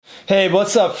Hey,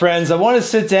 what's up, friends? I want to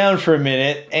sit down for a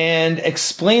minute and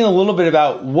explain a little bit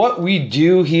about what we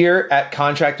do here at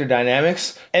Contractor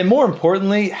Dynamics, and more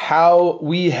importantly, how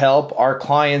we help our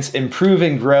clients improve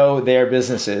and grow their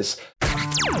businesses.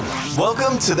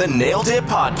 Welcome to the Nailed It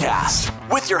Podcast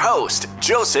with your host,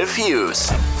 Joseph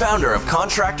Hughes, founder of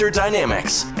Contractor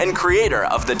Dynamics and creator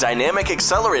of the Dynamic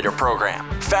Accelerator Program,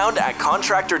 found at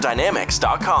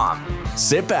contractordynamics.com.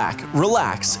 Sit back,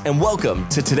 relax, and welcome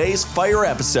to today's fire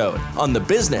episode on the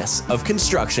business of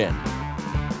construction.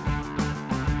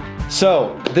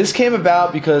 So this came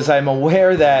about because I'm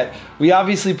aware that we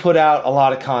obviously put out a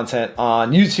lot of content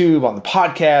on YouTube, on the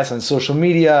podcast, on social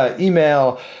media,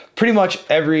 email, pretty much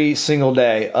every single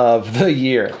day of the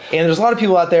year. And there's a lot of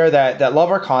people out there that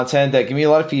love our content, that give me a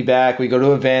lot of feedback. We go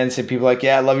to events and people are like,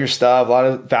 yeah, I love your stuff, a lot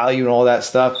of value and all that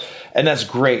stuff. And that's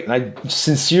great. And I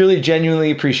sincerely,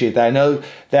 genuinely appreciate that. I know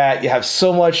that you have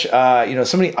so much,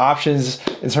 so many options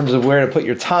in terms of where to put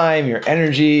your time, your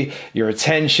energy, your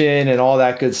attention, and all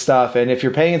that good stuff. And if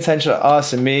you're paying attention to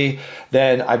us and me,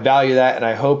 then I value that. And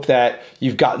I hope that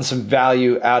you've gotten some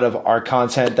value out of our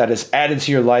content that has added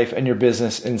to your life and your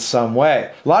business in some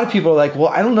way. A lot of people are like, well,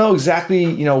 I don't know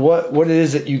exactly, what it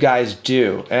is that you guys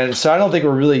do. And so I don't think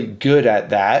we're really good at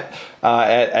that.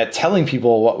 At telling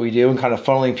people what we do and kind of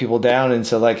funneling people down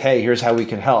into like, hey, here's how we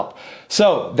can help.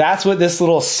 So that's what this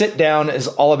little sit down is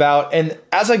all about. And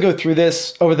as I go through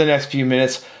this over the next few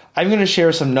minutes, I'm going to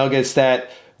share some nuggets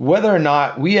that whether or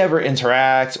not we ever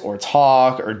interact or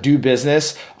talk or do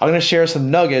business, I'm going to share some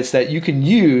nuggets that you can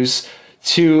use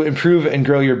to improve and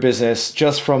grow your business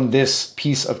just from this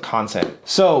piece of content.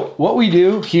 So what we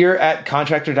do here at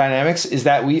Contractor Dynamics is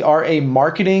that we are a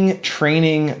marketing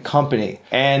training company.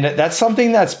 And that's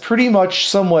something that's pretty much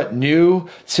somewhat new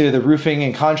to the roofing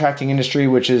and contracting industry,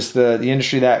 which is the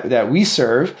industry that we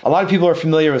serve. A lot of people are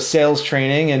familiar with sales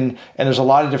training and there's a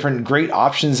lot of different great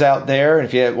options out there. And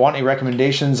if you want any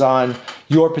recommendations on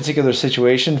your particular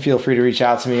situation, feel free to reach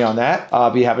out to me on that.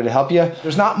 I'll be happy to help you.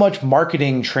 There's not much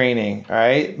marketing training. All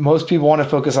right. Most people want to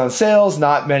focus on sales.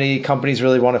 Not many companies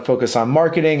really want to focus on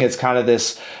marketing. It's kind of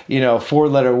this,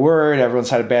 4-letter word. Everyone's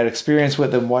had a bad experience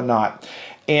with it and whatnot.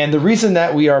 And the reason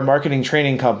that we are a marketing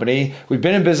training company, we've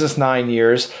been in business 9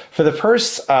 years. For the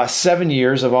first 7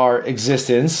 years of our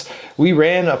existence, we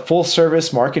ran a full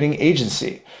service marketing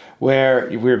agency where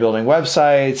we were building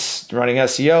websites, running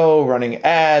SEO, running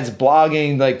ads,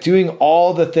 blogging, like doing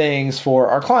all the things for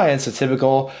our clients, a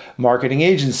typical marketing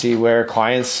agency where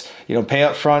clients, pay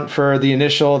up front for the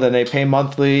initial, then they pay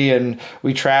monthly, and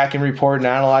we track and report and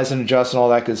analyze and adjust and all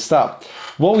that good stuff.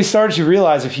 What we started to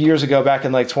realize a few years ago, back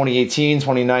in like 2018,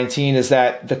 2019, is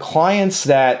that the clients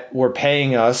that were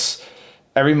paying us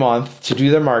every month to do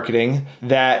their marketing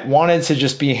that wanted to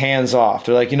just be hands off.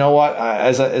 They're like, you know what,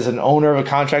 as an owner of a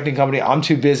contracting company, I'm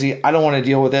too busy. I don't want to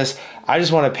deal with this. I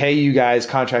just want to pay you guys,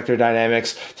 Contractor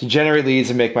Dynamics, to generate leads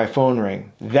and make my phone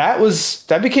ring.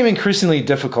 That became increasingly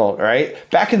difficult, right?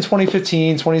 Back in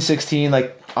 2015, 2016,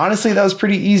 honestly, that was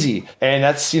pretty easy. And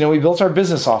that's, we built our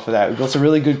business off of that. We built a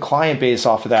really good client base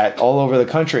off of that all over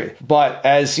the country. But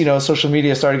as, social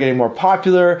media started getting more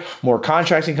popular, more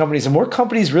contracting companies and more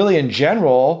companies really in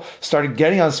general started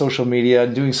getting on social media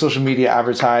and doing social media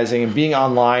advertising and being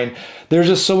online, there's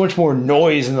just so much more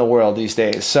noise in the world these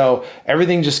days. So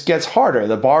everything just gets harder.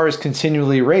 The bar is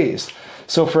continually raised.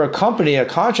 So for a company, a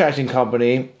contracting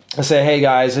company, I say, hey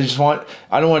guys,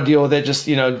 I don't want to deal with it.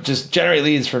 Just generate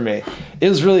leads for me. It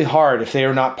was really hard if they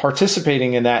were not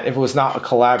participating in that, if it was not a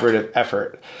collaborative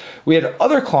effort. We had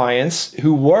other clients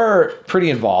who were pretty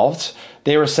involved.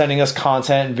 They were sending us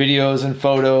content, videos and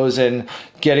photos and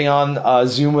getting on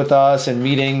Zoom with us and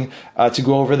meeting to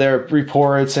go over their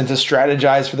reports and to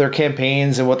strategize for their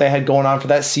campaigns and what they had going on for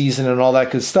that season and all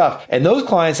that good stuff. And those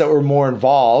clients that were more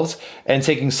involved and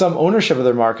taking some ownership of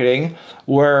their marketing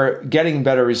were getting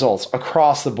better results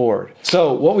across the board.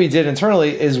 So what we did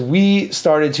internally is we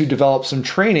started to develop some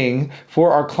training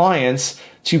for our clients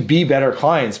to be better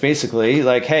clients, basically.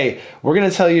 Like, hey, we're going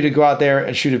to tell you to go out there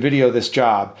and shoot a video of this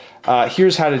job.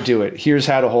 Here's how to do it. Here's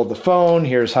how to hold the phone.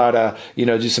 Here's how to,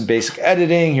 do some basic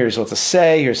editing. Here's what to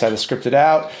say. Here's how to script it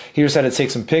out. Here's how to take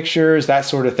some pictures, that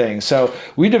sort of thing. So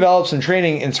we developed some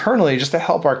training internally just to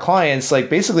help our clients,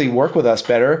 basically work with us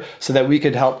better so that we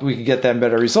could get them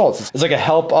better results. It's like a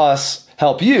help us,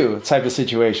 help you type of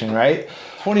situation, right?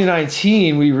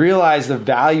 2019, we realized the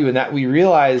value in that. We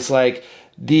realized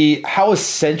how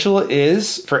essential it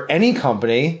is for any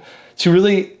company to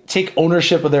really take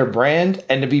ownership of their brand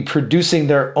and to be producing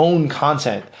their own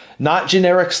content, not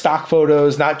generic stock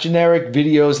photos, not generic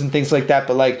videos and things like that,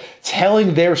 but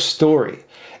telling their story.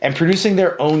 and producing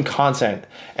their own content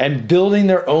and building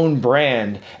their own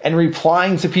brand and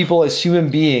replying to people as human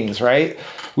beings, right?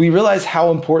 We realized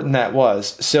how important that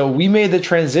was. So we made the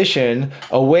transition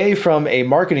away from a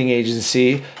marketing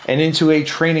agency and into a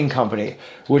training company,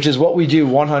 which is what we do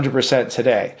 100%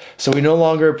 today. So we no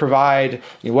longer provide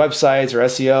websites or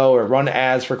SEO or run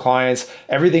ads for clients.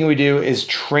 Everything we do is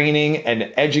training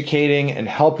and educating and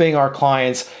helping our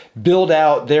clients build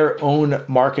out their own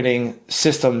marketing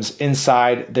systems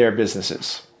inside their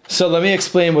businesses. So let me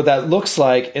explain what that looks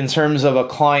like in terms of a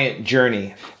client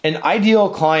journey. An ideal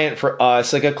client for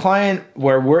us, like a client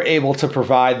where we're able to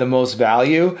provide the most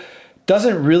value,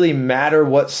 doesn't really matter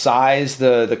what size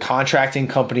the contracting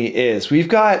company is. We've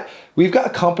got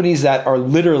companies that are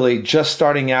literally just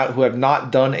starting out who have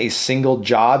not done a single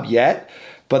job yet,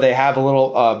 but they have a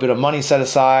little bit of money set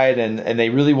aside and they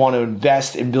really want to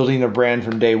invest in building their brand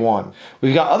from day one.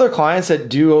 We've got other clients that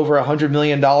do over $100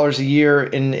 million a year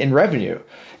in revenue.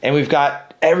 And we've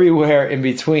got everywhere in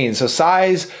between. So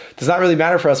size does not really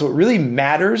matter for us. What really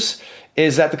matters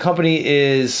is that the company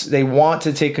they want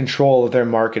to take control of their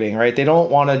marketing, right? They don't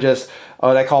want to just,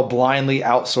 what I call blindly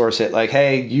outsource it. Like,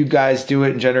 hey, you guys do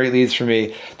it and generate leads for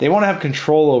me. They want to have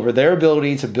control over their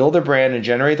ability to build their brand and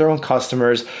generate their own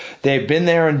customers. They've been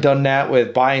there and done that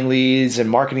with buying leads and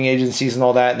marketing agencies and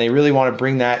all that, and they really want to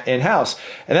bring that in-house.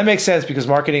 And that makes sense because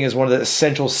marketing is one of the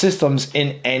essential systems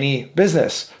in any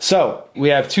business. So we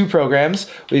have two programs.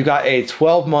 We've got a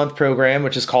 12-month program,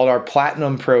 which is called our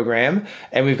Platinum program,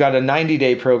 and we've got a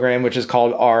 90-day program, which is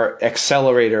called our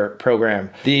Accelerator program.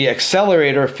 The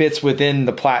Accelerator fits within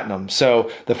the Platinum.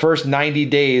 So the first 90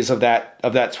 days of that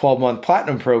 12-month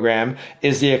Platinum program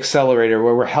is the Accelerator,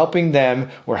 where we're helping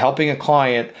a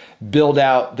client build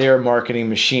out their marketing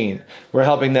machine. We're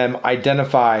helping them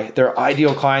identify their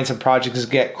ideal clients and projects,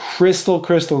 get crystal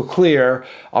clear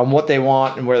on what they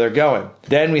want and where they're going.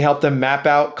 Then we help them map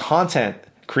out content,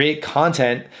 create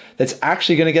content that's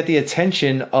actually going to get the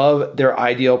attention of their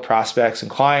ideal prospects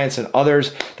and clients and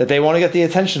others that they want to get the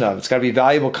attention of. It's got to be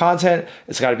valuable content.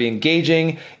 It's got to be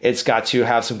engaging. It's got to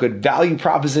have some good value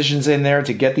propositions in there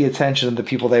to get the attention of the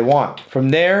people they want. From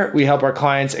there, we help our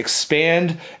clients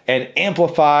expand and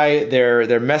amplify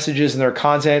their messages and their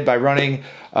content by running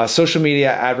social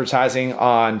media advertising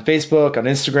on Facebook, on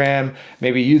Instagram,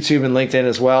 maybe YouTube and LinkedIn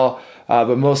as well.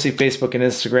 But mostly Facebook and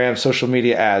Instagram, social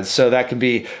media ads. So that can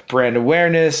be brand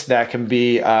awareness, that can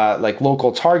be like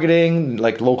local targeting,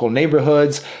 like local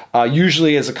neighborhoods,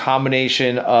 usually as a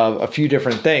combination of a few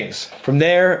different things. From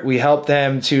there, we help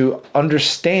them to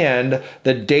understand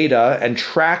the data and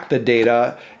track the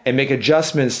data and make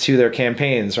adjustments to their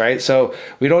campaigns, right? So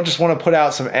we don't just want to put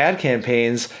out some ad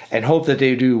campaigns and hope that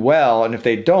they do well. And if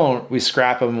they don't, we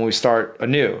scrap them and we start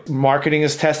anew. Marketing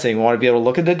is testing. We want to be able to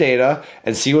look at the data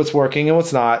and see what's working and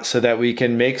what's not so that we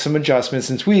can make some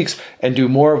adjustments and tweaks and do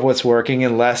more of what's working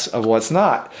and less of what's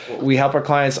not. We help our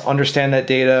clients understand that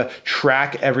data,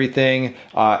 track everything,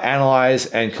 analyze,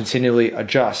 and continually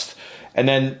adjust. And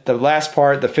then the last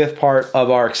part, the fifth part of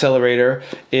our Accelerator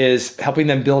is helping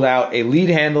them build out a lead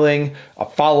handling, a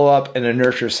follow-up, and a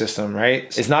nurture system, right?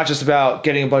 It's not just about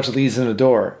getting a bunch of leads in the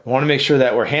door. We want to make sure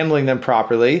that we're handling them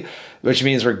properly, which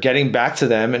means we're getting back to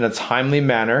them in a timely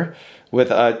manner with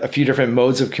a few different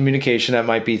modes of communication. That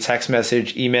might be text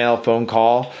message, email, phone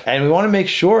call. And we want to make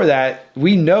sure that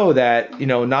we know that,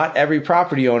 not every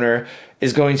property owner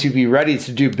is going to be ready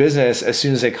to do business as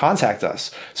soon as they contact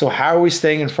us. So how are we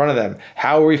staying in front of them?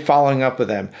 How are we following up with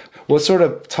them? What sort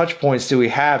of touch points do we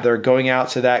have that are going out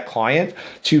to that client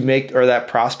or that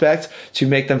prospect to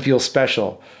make them feel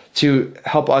special, to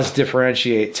help us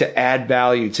differentiate, to add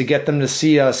value, to get them to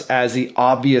see us as the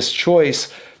obvious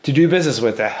choice to do business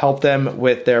with, to help them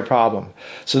with their problem.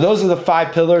 So those are the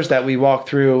 5 pillars that we walk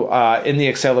through in the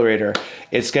Accelerator.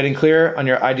 It's getting clear on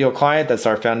your ideal client. That's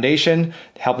our foundation.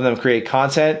 Helping them create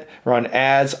content, run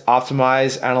ads,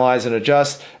 optimize, analyze, and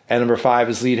adjust. And number 5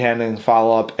 is lead handling,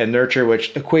 follow-up, and nurture,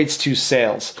 which equates to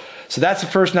sales. So that's the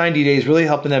first 90 days, really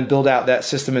helping them build out that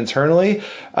system internally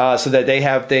so that they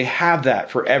have that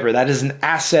forever. That is an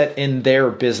asset in their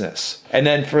business. And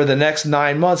then for the next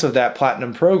 9 months of that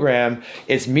Platinum program,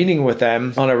 it's meeting with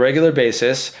them on a regular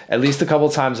basis, at least a couple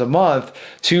times a month,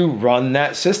 to run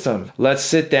that system. Let's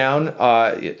sit down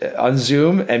on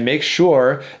Zoom and make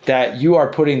sure that you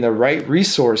are putting the right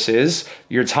resources,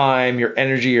 your time, your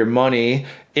energy, your money,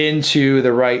 into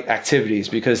the right activities,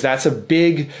 because that's a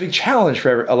big challenge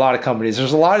for a lot of companies.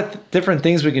 There's a lot of different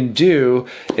things we can do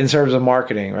in terms of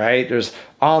marketing, right? There's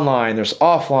online, there's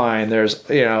offline,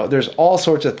 there's all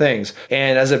sorts of things.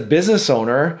 And as a business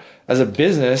owner, as a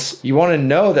business, you want to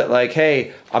know that, like,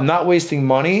 hey, I'm not wasting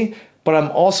money but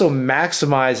I'm also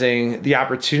maximizing the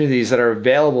opportunities that are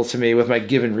available to me with my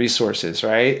given resources,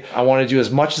 right? I want to do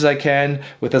as much as I can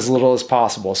with as little as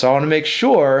possible. So I want to make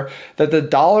sure that the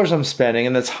dollars I'm spending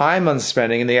and the time I'm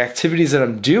spending and the activities that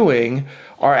I'm doing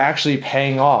are actually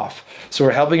paying off. So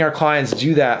we're helping our clients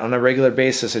do that on a regular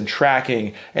basis and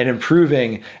tracking and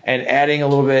improving and adding a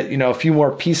little bit, a few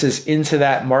more pieces into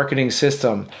that marketing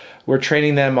system. We're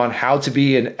training them on how to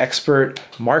be an expert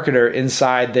marketer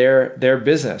inside their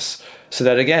business so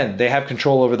that, again, they have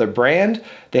control over their brand,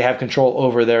 they have control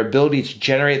over their ability to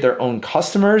generate their own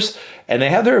customers, and they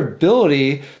have their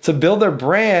ability to build their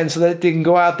brand so that they can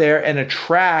go out there and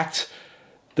attract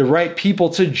the right people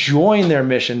to join their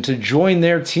mission, to join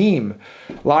their team.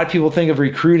 A lot of people think of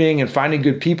recruiting and finding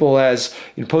good people as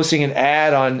posting an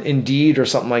ad on Indeed or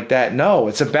something like that. No,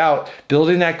 it's about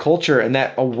building that culture and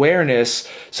that awareness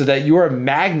so that you're a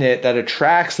magnet that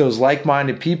attracts those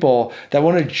like-minded people that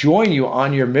want to join you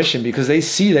on your mission because they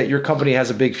see that your company has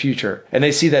a big future and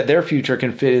they see that their future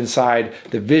can fit inside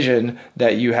the vision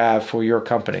that you have for your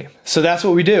company. So that's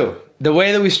what we do. The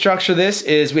way that we structure this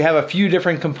is we have a few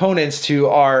different components to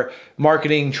our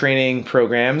marketing training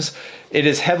programs. It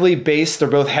is they're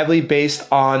both heavily based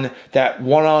on that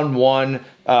one-on-one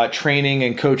training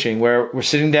and coaching where we're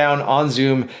sitting down on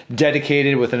Zoom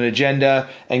dedicated with an agenda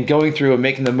and going through and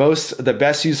making the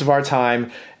best use of our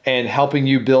time and helping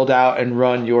you build out and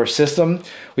run your system.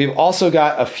 We've also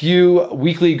got a few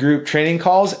weekly group training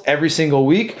calls every single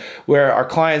week where our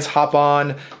clients hop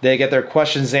on, they get their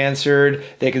questions answered,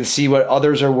 they can see what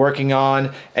others are working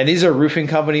on. And these are roofing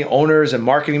company owners and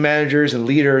marketing managers and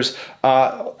leaders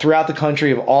throughout the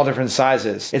country of all different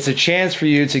sizes. It's a chance for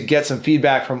you to get some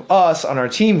feedback from us on our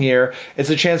team here.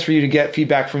 It's a chance for you to get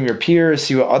feedback from your peers,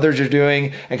 see what others are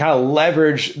doing, and kind of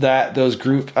leverage those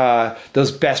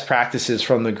best practices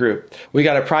from the group. We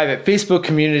got a private Facebook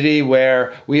community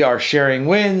where we are sharing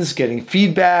wins, getting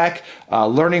feedback,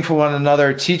 learning from one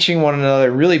another, teaching one another,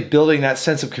 really building that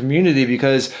sense of community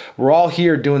because we're all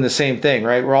here doing the same thing,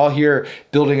 right? We're all here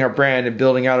building our brand and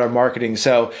building out our marketing.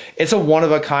 So it's a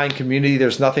one-of-a-kind community.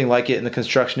 There's nothing like it in the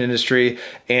construction industry.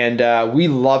 And we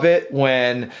love it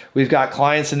when we've got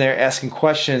clients in there asking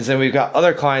questions and we've got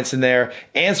other clients in there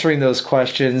answering those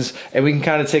questions. And we can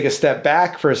kind of take a step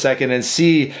back for a second and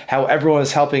see how everyone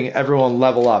is helping everyone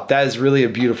level up. That is really a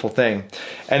beautiful thing.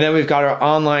 And then we've got our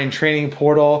online training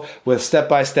portal with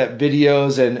step-by-step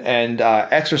videos and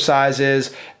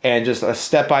exercises and just a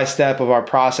step-by-step of our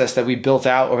process that we built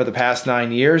out over the past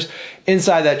 9 years.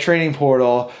 Inside that training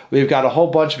portal, we've got a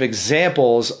whole bunch of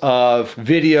examples of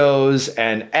videos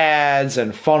and ads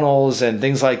and funnels and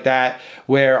things like that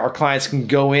where our clients can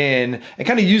go in and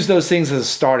kind of use those things as a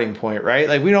starting point, right?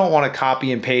 Like we don't want to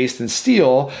copy and paste and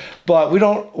steal, but we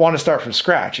don't want to start from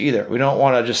scratch either. We don't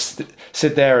want to just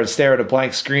sit there and stare at a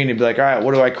blank screen and be like, all right,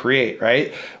 what do I create,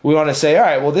 right? We want to say, all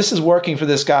right, well, this is working for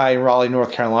this guy in Raleigh,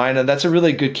 North Carolina. That's a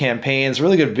really good campaign. It's a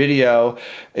really good video.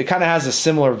 It kind of has a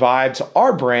similar vibe to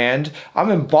our brand. I'm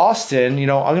in Boston, I'm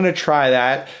going to try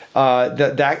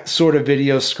that sort of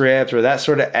video script or that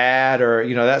sort of ad or,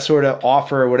 that sort of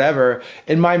offer or whatever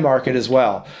in my market as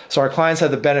well. So our clients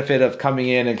have the benefit of coming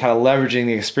in and kind of leveraging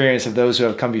the experience of those who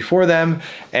have come before them.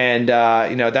 And,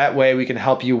 that way we can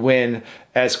help you win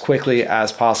as quickly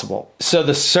as possible. So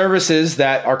the services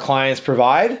that our clients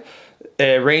provide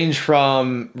range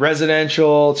from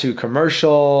residential to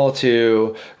commercial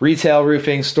to retail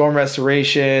roofing, storm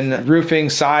restoration, roofing,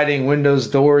 siding, windows,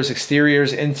 doors,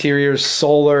 exteriors, interiors,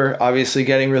 solar, obviously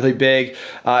getting really big.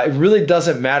 It really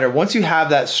doesn't matter. Once you have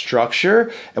that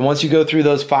structure and once you go through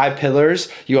those 5 pillars,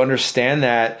 you understand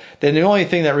that, then the only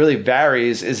thing that really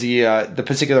varies is the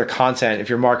particular content. If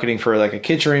you're marketing for like a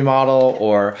kitchen remodel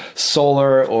or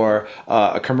solar or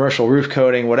a commercial roof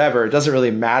coating, whatever, it doesn't really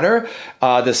matter.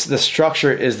 The structure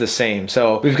is the same.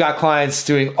 So we've got clients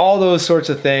doing all those sorts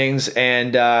of things,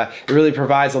 and it really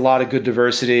provides a lot of good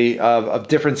diversity of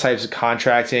different types of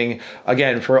contracting.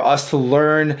 Again, for us to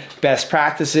learn best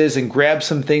practices and grab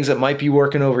some things that might be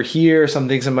working over here, some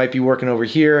things that might be working over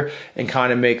here, and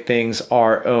kind of make things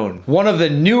our own. One of the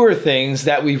newer things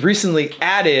that we've recently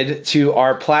added to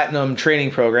our Platinum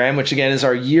training program, which again is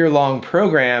our year-long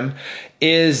program,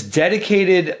 is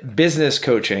dedicated business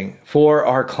coaching for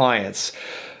our clients.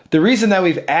 The reason that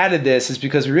we've added this is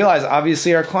because we realize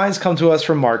obviously our clients come to us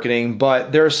from marketing,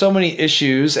 but there are so many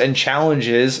issues and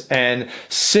challenges and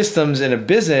systems in a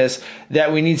business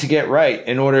that we need to get right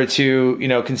in order to,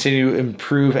 continue to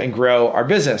improve and grow our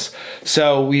business.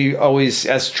 So we always,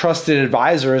 as trusted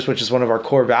advisors, which is one of our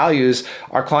core values,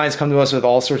 our clients come to us with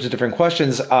all sorts of different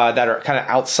questions that are kind of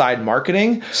outside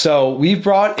marketing. So we've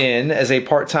brought in as a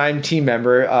part-time team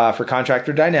member for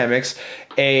Contractor Dynamics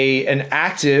an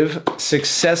active,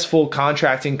 successful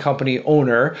contracting company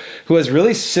owner who has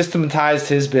really systematized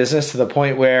his business to the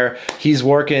point where he's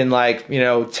working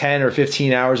 10 or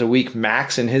 15 hours a week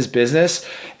max in his business,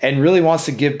 and really wants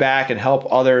to give back and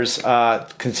help others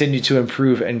continue to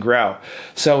improve and grow.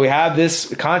 So we have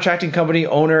this contracting company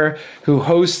owner who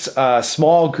hosts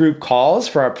small group calls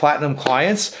for our platinum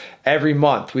clients every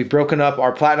month. We've broken up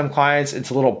our platinum clients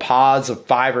into little pods of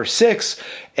 5 or 6,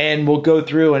 and we'll go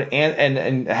through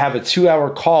and have a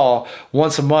 2-hour call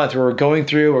once a month where we're going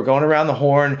around the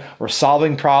horn, we're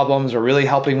solving problems, we're really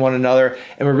helping one another,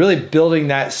 and we're really building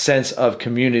that sense of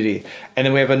community. And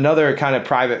then we have another kind of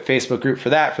private Facebook group for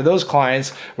those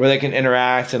clients where they can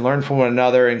interact and learn from one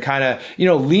another and kind of,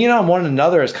 lean on one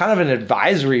another as kind of an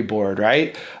advisory board,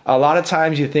 right? A lot of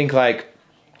times you think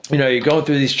you're going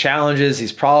through these challenges,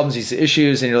 these problems, these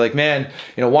issues, and you're like, man,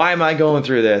 why am I going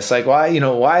through this?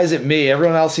 Why is it me?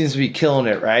 Everyone else seems to be killing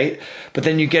it, right? But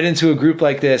then you get into a group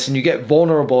like this and you get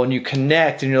vulnerable and you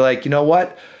connect and you're like, you know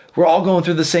what? We're all going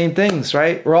through the same things,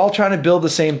 right? We're all trying to build the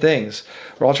same things.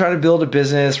 We're all trying to build a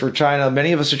business.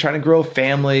 Many of us are trying to grow a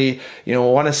family. We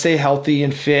want to stay healthy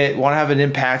and fit. We want to have an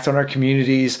impact on our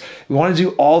communities. We want to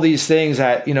do all these things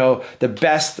at, the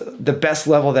best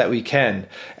level that we can.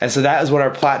 And so that is what our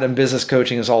Platinum Business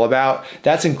Coaching is all about.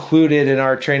 That's included in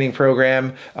our training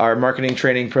program, our marketing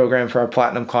training program for our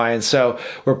Platinum clients. So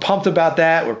we're pumped about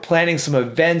that. We're planning some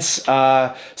events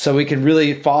so we can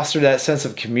really foster that sense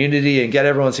of community and get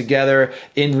everyone together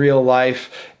in real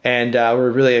life. And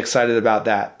we're really excited about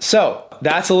that. So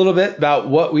that's a little bit about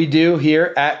what we do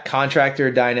here at Contractor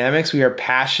Dynamics. We are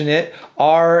passionate.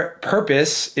 Our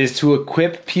purpose is to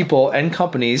equip people and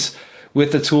companies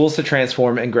with the tools to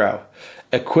transform and grow.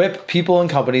 Equip people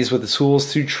and companies with the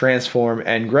tools to transform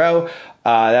and grow.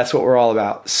 That's what we're all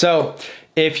about. So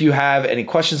if you have any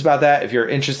questions about that, if you're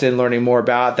interested in learning more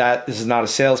about that, this is not a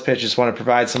sales pitch. I just want to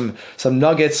provide some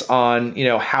nuggets on,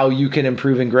 how you can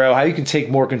improve and grow, how you can take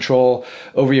more control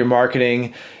over your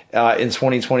marketing in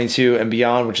 2022 and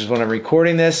beyond, which is when I'm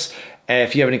recording this. And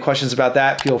if you have any questions about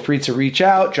that, feel free to reach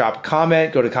out, drop a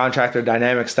comment, go to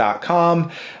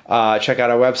contractordynamics.com, check out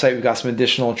our website. We've got some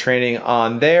additional training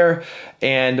on there.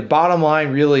 And the bottom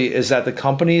line really is that the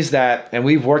companies and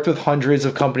we've worked with hundreds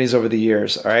of companies over the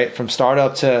years, all right, from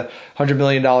startup to $100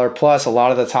 million plus, a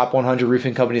lot of the top 100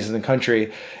 roofing companies in the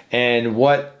country. And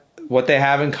what they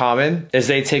have in common is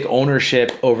they take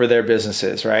ownership over their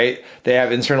businesses, right? They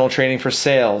have internal training for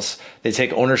sales. They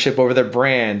take ownership over their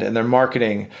brand and their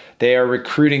marketing. They are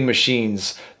recruiting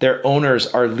machines. Their owners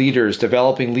are leaders,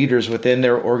 developing leaders within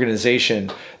their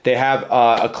organization. They have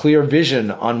a clear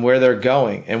vision on where they're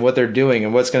going and what they're doing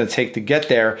and what's going to take to get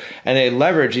there. And they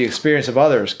leverage the experience of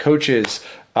others, coaches,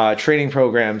 training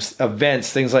programs,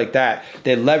 events, things like that.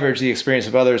 They leverage the experience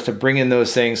of others to bring in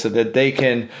those things so that they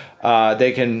can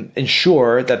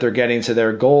ensure that they're getting to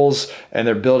their goals and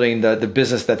they're building the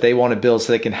business that they want to build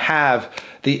so they can have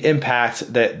the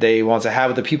impact that they want to have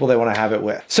with the people they want to have it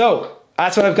with. So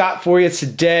that's what I've got for you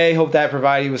today. Hope that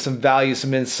provided you with some value,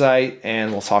 some insight,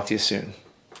 and we'll talk to you soon.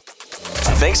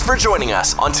 Thanks for joining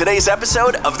us on today's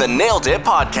episode of the Nailed It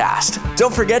Podcast.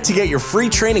 Don't forget to get your free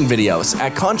training videos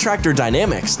at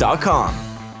contractordynamics.com.